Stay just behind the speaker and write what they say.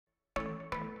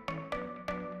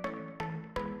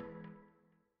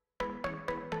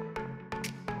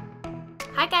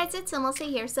Hi guys, it's SimLicy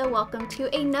here, so welcome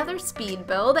to another speed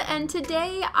build, and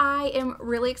today I am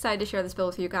really excited to share this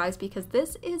build with you guys because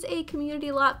this is a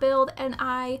community lot build and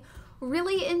I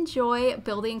really enjoy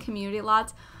building community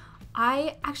lots.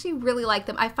 I actually really like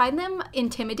them. I find them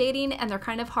intimidating and they're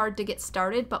kind of hard to get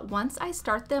started, but once I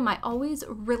start them, I always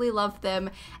really love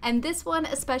them. And this one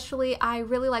especially, I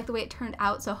really like the way it turned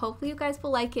out, so hopefully you guys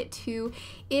will like it too.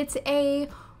 It's a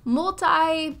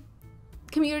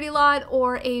multi-community lot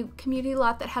or a community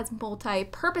lot that has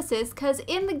multi-purposes, because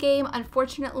in the game,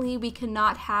 unfortunately, we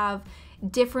cannot have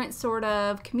different sort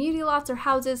of community lots or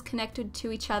houses connected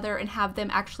to each other and have them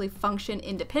actually function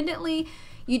independently.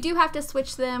 You do have to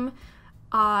switch them,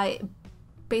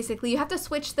 basically you have to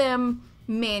switch them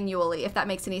manually, if that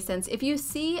makes any sense. If you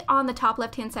see on the top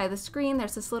left hand side of the screen,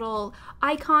 there's this little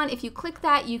icon. If you click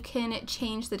that, you can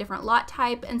change the different lot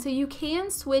type, and so you can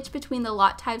switch between the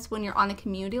lot types when you're on a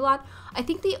community lot. I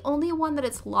think the only one that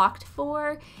it's locked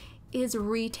for is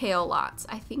retail lots.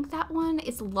 I think that one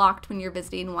is locked when you're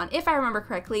visiting one, if I remember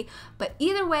correctly. But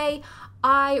either way,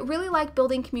 I really like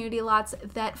building community lots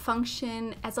that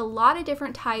function as a lot of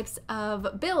different types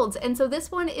of builds. And so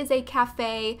this one is a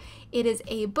cafe, it is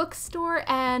a bookstore,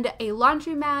 and a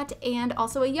laundromat, and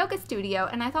also a yoga studio.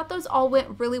 And I thought those all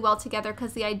went really well together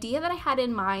because the idea that I had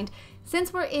in mind,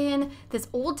 since we're in this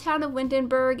old town of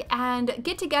Windenburg and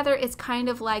Get Together is kind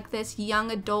of like this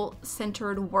young adult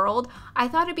centered world, I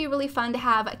thought it'd be really fun to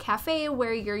have a cafe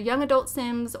where your young adult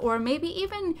Sims or maybe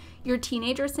even your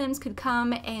teenager Sims could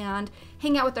come and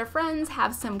hang out with their friends,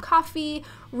 have some coffee,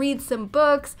 read some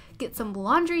books, get some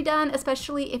laundry done,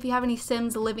 especially if you have any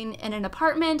Sims living in an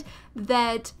apartment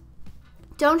that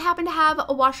don't happen to have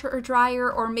a washer or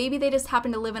dryer, or maybe they just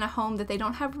happen to live in a home that they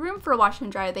don't have room for a washer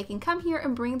and dryer. They can come here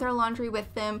and bring their laundry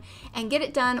with them and get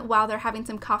it done while they're having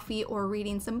some coffee or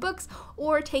reading some books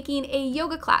or taking a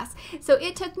yoga class. So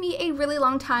it took me a really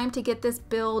long time to get this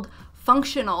build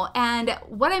functional, and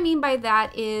what I mean by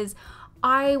that is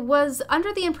I was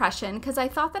under the impression, because I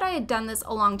thought that I had done this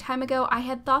a long time ago, I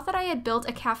had thought that I had built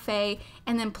a cafe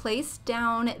and then placed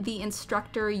down the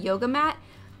instructor yoga mat,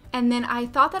 and then I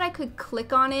thought that I could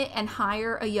click on it and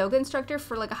hire a yoga instructor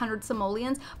for like 100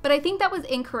 simoleons, but I think that was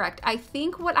incorrect. I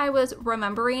think what I was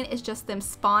remembering is just them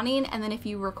spawning, and then if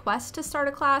you request to start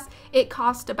a class, it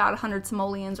costs about 100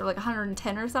 simoleons or like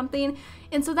 110 or something.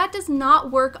 And so that does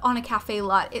not work on a cafe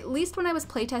lot. At least when I was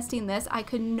playtesting this, I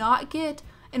could not get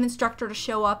an instructor to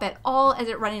show up at all as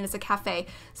it running as a cafe.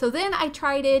 So then I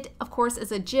tried it, of course,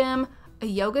 as a gym. A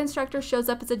yoga instructor shows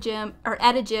up as a gym or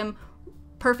at a gym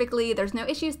perfectly. There's no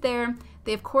issues there.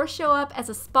 They of course show up as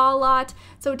a spa lot,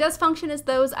 so it does function as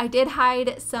those. I did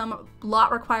hide some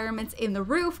lot requirements in the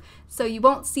roof, so you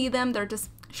won't see them. They're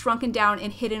just shrunken down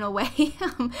and hidden away,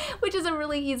 which is a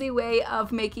really easy way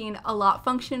of making a lot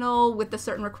functional with the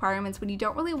certain requirements when you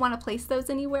don't really want to place those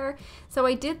anywhere. So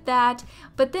I did that,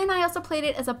 but then I also played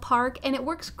it as a park, and it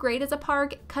works great as a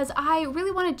park because I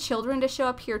really wanted children to show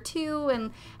up here too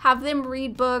and have them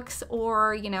read books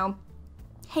or, you know,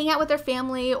 hang out with their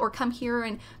family or come here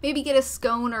and maybe get a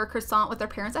scone or a croissant with their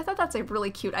parents. I thought that's a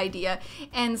really cute idea.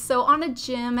 And so on a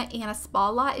gym and a spa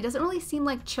lot, it doesn't really seem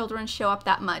like children show up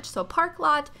that much. So a park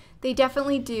lot, they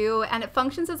definitely do, and it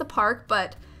functions as a park,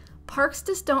 but parks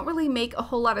just don't really make a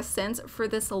whole lot of sense for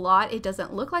this lot. It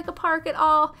doesn't look like a park at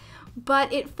all,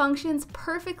 but it functions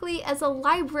perfectly as a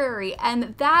library,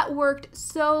 and that worked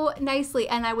so nicely.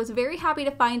 And I was very happy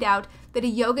to find out that a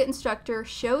yoga instructor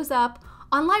shows up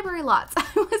on library lots.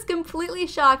 I was completely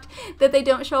shocked that they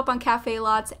don't show up on cafe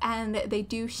lots and they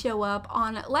do show up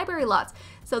on library lots.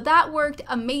 So that worked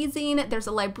amazing. There's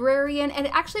a librarian, and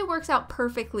it actually works out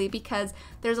perfectly because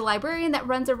there's a librarian that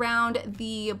runs around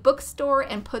the bookstore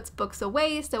and puts books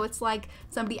away. So it's like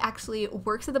somebody actually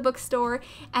works at the bookstore,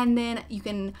 and then you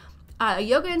can a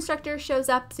yoga instructor shows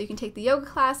up so you can take the yoga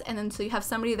class, and then so you have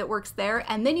somebody that works there,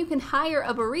 and then you can hire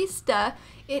a barista.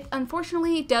 It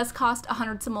unfortunately does cost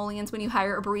 100 simoleons when you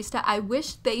hire a barista. I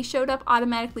wish they showed up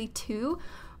automatically too,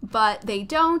 but they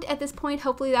don't at this point.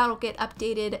 Hopefully that'll get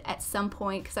updated at some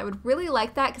point because I would really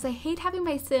like that, because I hate having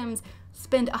my Sims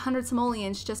spend 100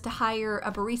 simoleons just to hire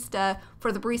a barista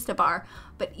for the barista bar.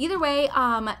 But either way,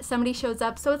 somebody shows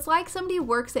up. So it's like somebody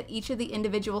works at each of the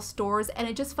individual stores, and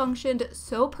it just functioned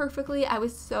so perfectly. I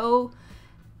was so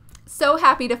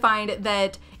happy to find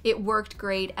that it worked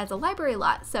great as a library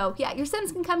lot. So yeah, your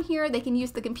Sims can come here, they can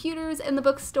use the computers in the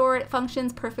bookstore. It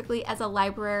functions perfectly as a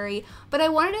library, but I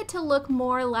wanted it to look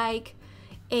more like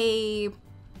a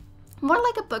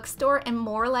bookstore and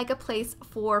more like a place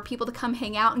for people to come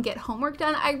hang out and get homework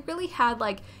done. I really had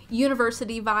like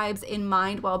university vibes in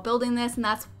mind while building this, and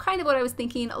that's kind of what I was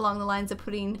thinking along the lines of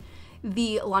putting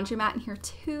the laundromat in here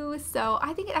too, so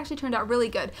I think it actually turned out really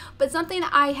good. But something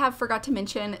I have forgot to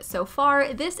mention so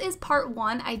far, this is part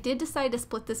 1. I did decide to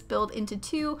split this build into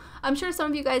 2. I'm sure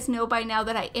some of you guys know by now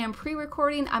that I am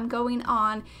pre-recording. I'm going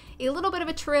on a little bit of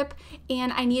a trip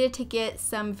and I needed to get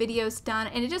some videos done,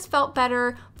 and it just felt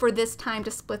better for this time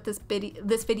to split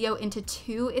this video into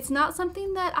 2. It's not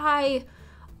something that I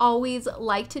always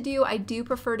like to do. I do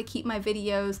prefer to keep my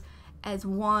videos as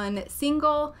one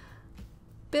single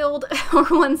build or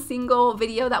one single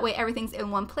video, that way everything's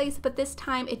in one place, but this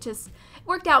time it just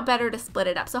worked out better to split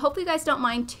it up. So hopefully you guys don't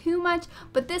mind too much,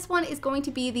 but this one is going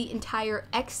to be the entire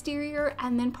exterior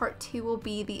and then part 2 will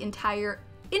be the entire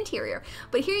interior.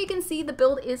 But here you can see the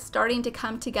build is starting to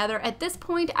come together. At this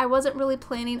point, I wasn't really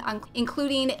planning on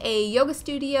including a yoga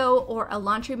studio or a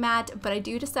laundromat, but I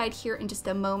do decide here in just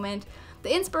a moment.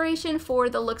 The inspiration for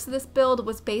the looks of this build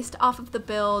was based off of the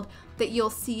build that you'll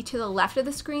see to the left of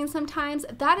the screen sometimes.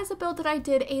 That is a build that I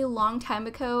did a long time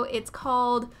ago. It's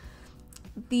called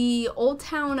the Old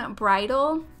Town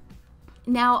Bridal.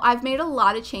 Now, I've made a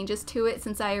lot of changes to it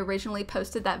since I originally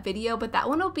posted that video, but that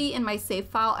one will be in my save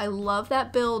file. I love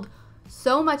that build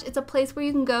so much. It's a place where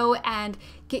you can go and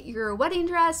get your wedding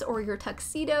dress or your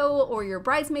tuxedo or your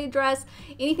bridesmaid dress,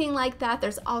 anything like that.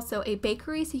 There's also a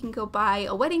bakery, so you can go buy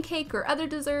a wedding cake or other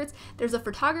desserts. There's a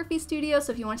photography studio,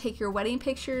 so if you want to take your wedding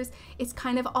pictures, it's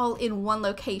kind of all in one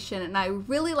location, and I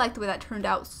really like the way that turned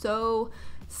out so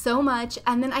much.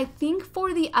 And then I think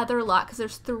for the other lot, because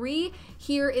there's 3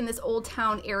 here in this Old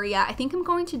Town area, I think I'm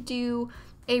going to do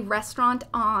a restaurant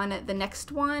on the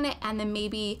next one, and then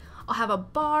maybe I'll have a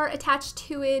bar attached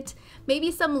to it,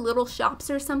 maybe some little shops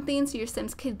or something, so your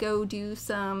Sims could go do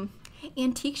some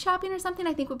antique shopping or something.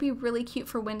 I think would be really cute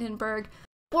for Windenburg,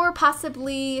 or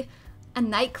possibly a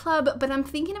nightclub. But I'm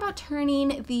thinking about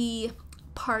turning the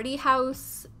party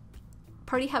house's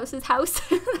house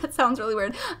that sounds really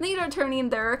weird. I'm thinking about turning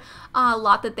their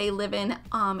lot that they live in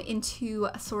into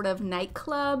a sort of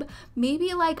nightclub,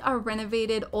 maybe like a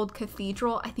renovated old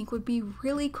cathedral. I think would be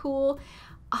really cool.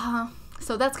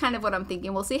 So that's kind of what I'm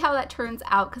thinking. We'll see how that turns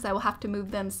out, because I will have to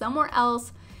move them somewhere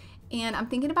else. And I'm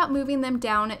thinking about moving them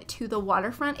down to the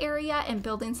waterfront area and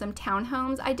building some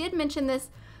townhomes. I did mention this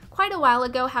quite a while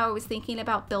ago, how I was thinking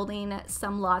about building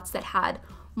some lots that had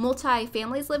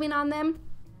multi-families living on them.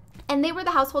 And they were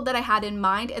the household that I had in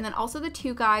mind, and then also the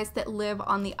 2 guys that live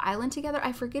on the island together.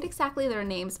 I forget exactly their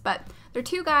names, but they're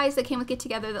 2 guys that came with Get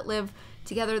Together that live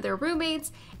together. They're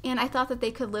roommates, and I thought that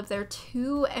they could live there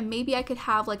too, and maybe I could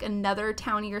have like another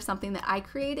townie or something that I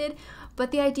created.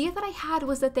 But the idea that I had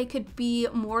was that they could be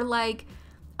more like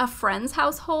a friend's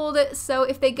household, so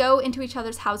if they go into each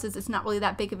other's houses, it's not really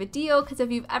that big of a deal, because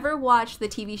if you've ever watched the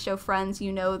TV show Friends,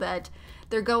 you know that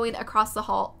they're going across the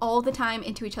hall all the time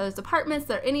into each other's apartments.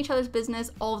 They're in each other's business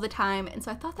all the time, and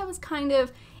so I thought that was kind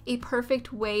of a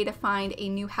perfect way to find a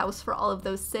new house for all of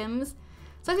those Sims.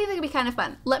 So I think that could be kind of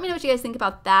fun. Let me know what you guys think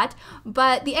about that.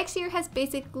 But the exterior has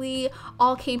basically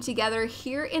all came together.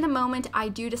 Here in a moment, I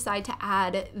do decide to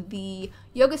add the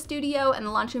yoga studio and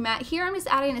the laundromat. Here I'm just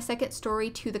adding a second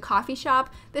story to the coffee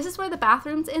shop. This is where the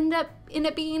bathrooms end up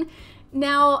being.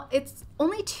 Now, it's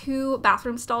only 2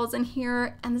 bathroom stalls in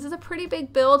here, and this is a pretty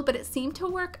big build, but it seemed to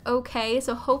work okay,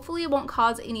 so hopefully it won't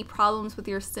cause any problems with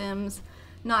your Sims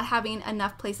not having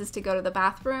enough places to go to the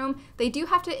bathroom. They do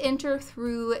have to enter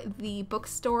through the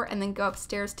bookstore and then go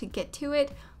upstairs to get to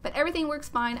it, but everything works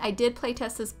fine. I did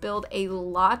playtest this build a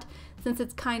lot. Since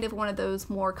it's kind of one of those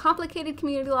more complicated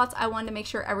community lots, I wanted to make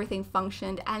sure everything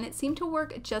functioned, and it seemed to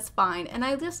work just fine. And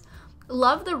I just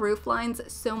love the roof lines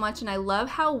so much, and I love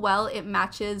how well it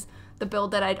matches the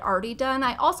build that I'd already done.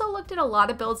 I also looked at a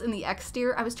lot of builds in the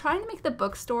exterior. I was trying to make the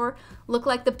bookstore look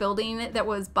like the building that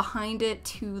was behind it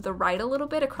to the right a little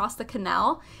bit across the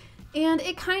canal, and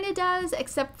it kind of does,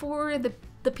 except for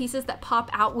the pieces that pop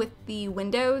out with the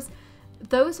windows.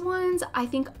 Those ones I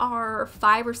think are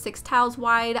 5 or 6 tiles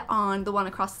wide on the one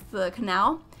across the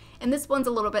canal, and this one's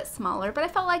a little bit smaller, but I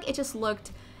felt like it just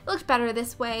looked better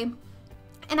this way.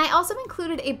 And I also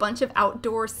included a bunch of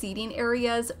outdoor seating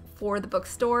areas for the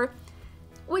bookstore,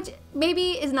 which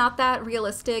maybe is not that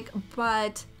realistic,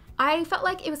 but I felt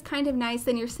like it was kind of nice.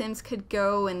 Then your Sims could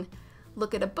go and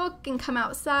look at a book and come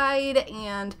outside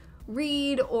and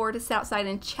read, or to sit outside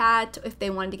and chat if they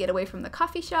wanted to get away from the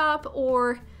coffee shop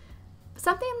or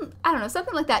something, I don't know,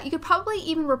 something like that. You could probably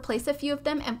even replace a few of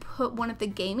them and put one of the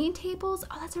gaming tables.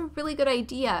 Oh, that's a really good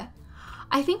idea.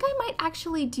 I think I might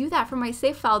actually do that for my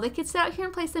save file. They could sit out here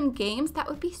and play some games. That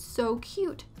would be so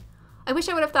cute. I wish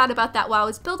I would have thought about that while I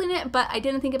was building it, but I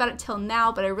didn't think about it till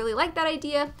now, but I really like that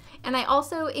idea. And I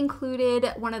also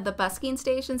included one of the busking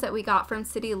stations that we got from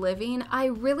City Living. I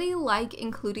really like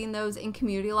including those in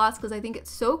community lots because I think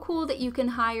it's so cool that you can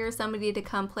hire somebody to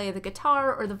come play the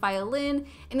guitar or the violin,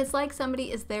 and it's like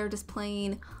somebody is there just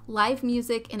playing live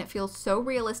music, and it feels so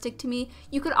realistic to me.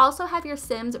 You could also have your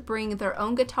Sims bring their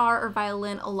own guitar or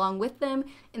violin along with them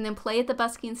and then play at the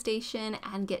busking station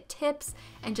and get tips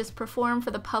and just perform for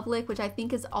the public, which I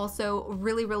think is also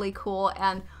really, really cool.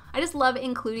 And I just love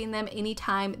including them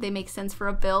anytime they make sense for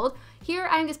a build. Here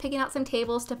I'm just picking out some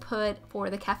tables to put for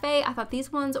the cafe. I thought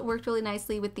these ones worked really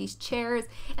nicely with these chairs.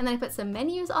 And then I put some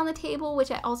menus on the table,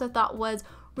 which I also thought was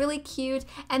really cute.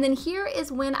 And then here is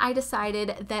when I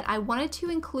decided that I wanted to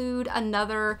include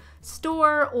another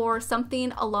store or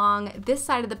something along this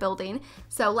side of the building.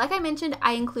 So like I mentioned,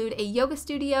 I include a yoga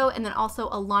studio and then also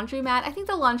a laundromat. I think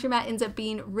the laundromat ends up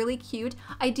being really cute.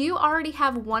 I do already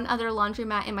have one other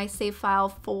laundromat in my save file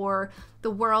for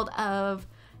the world of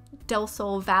Del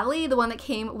Sol Valley, the one that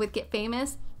came with Get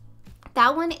Famous.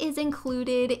 That one is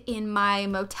included in my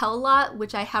motel lot,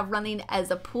 which I have running as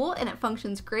a pool, and it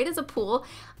functions great as a pool.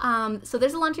 So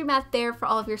there's a laundromat there for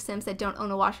all of your Sims that don't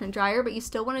own a washer and dryer, but you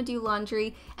still want to do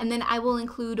laundry. And then I will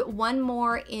include one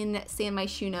more in San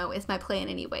Myshuno is my plan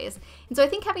anyways. And so I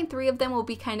think having 3 of them will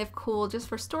be kind of cool just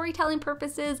for storytelling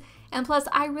purposes. And plus,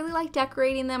 I really like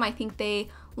decorating them. I think they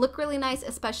look really nice,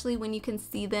 especially when you can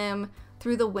see them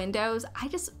through the windows. I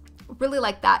just really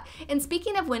like that. And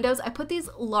speaking of windows, I put these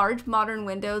large modern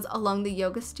windows along the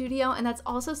yoga studio, and that's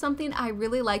also something I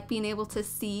really like being able to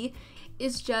see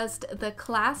is just the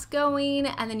class going,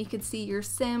 and then you could see your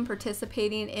Sim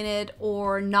participating in it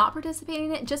or not participating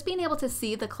in it. Just being able to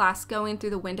see the class going through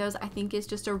the windows I think is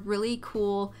just a really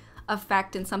cool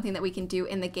effect and something that we can do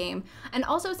in the game. And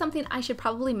also something I should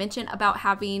probably mention about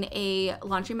having a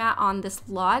laundromat on this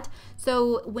lot.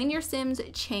 So when your Sims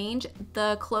change,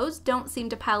 the clothes don't seem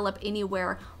to pile up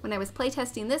anywhere. When I was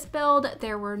playtesting this build,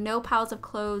 there were no piles of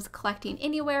clothes collecting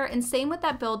anywhere, and same with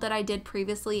that build that I did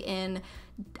previously in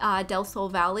Del Sol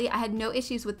Valley. I had no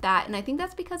issues with that, and I think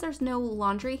that's because there's no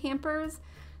laundry hampers.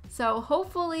 So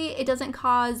hopefully it doesn't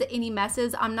cause any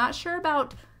messes. I'm not sure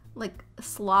about like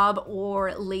slob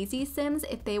or lazy Sims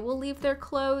if they will leave their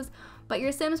clothes, but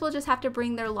your Sims will just have to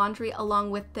bring their laundry along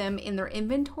with them in their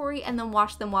inventory and then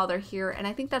wash them while they're here. And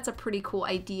I think that's a pretty cool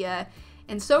idea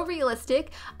and so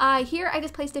realistic. Here I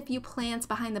just placed a few plants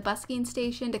behind the busking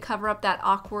station to cover up that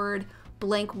awkward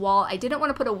blank wall. I didn't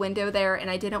want to put a window there, and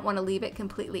I didn't want to leave it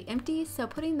completely empty, so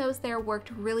putting those there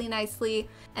worked really nicely.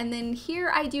 And then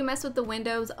here I do mess with the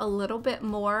windows a little bit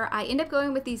more. I end up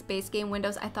going with these base game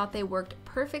windows. I thought they worked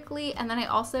perfectly, and then I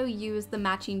also use the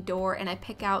matching door, and I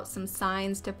pick out some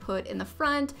signs to put in the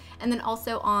front and then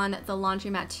also on the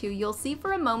laundromat too. You'll see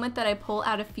for a moment that I pull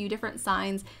out a few different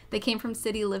signs that came from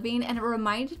City Living, and it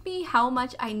reminded me how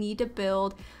much I need to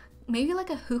build maybe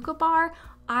like a hookah bar.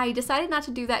 I decided not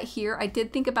to do that here. I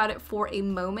did think about it for a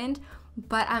moment,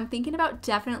 but I'm thinking about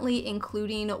definitely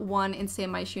including one in San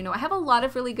Myshuno. I have a lot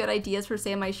of really good ideas for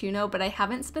San Myshuno, but I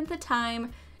haven't spent the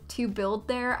time to build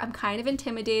there. I'm kind of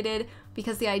intimidated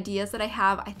because the ideas that I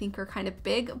have I think are kind of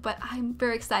big, but I'm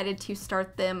very excited to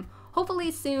start them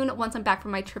hopefully soon once I'm back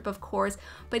from my trip, of course.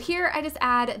 But here I just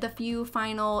add the few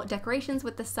final decorations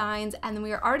with the signs, and then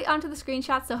we are already onto the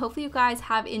screenshots. So hopefully you guys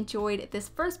have enjoyed this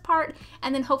first part,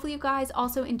 and then hopefully you guys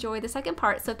also enjoy the second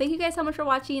part. So thank you guys so much for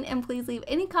watching, and please leave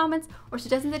any comments or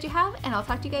suggestions that you have, and I'll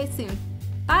talk to you guys soon.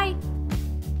 Bye!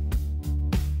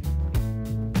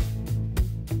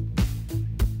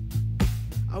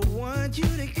 I want you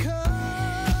to come.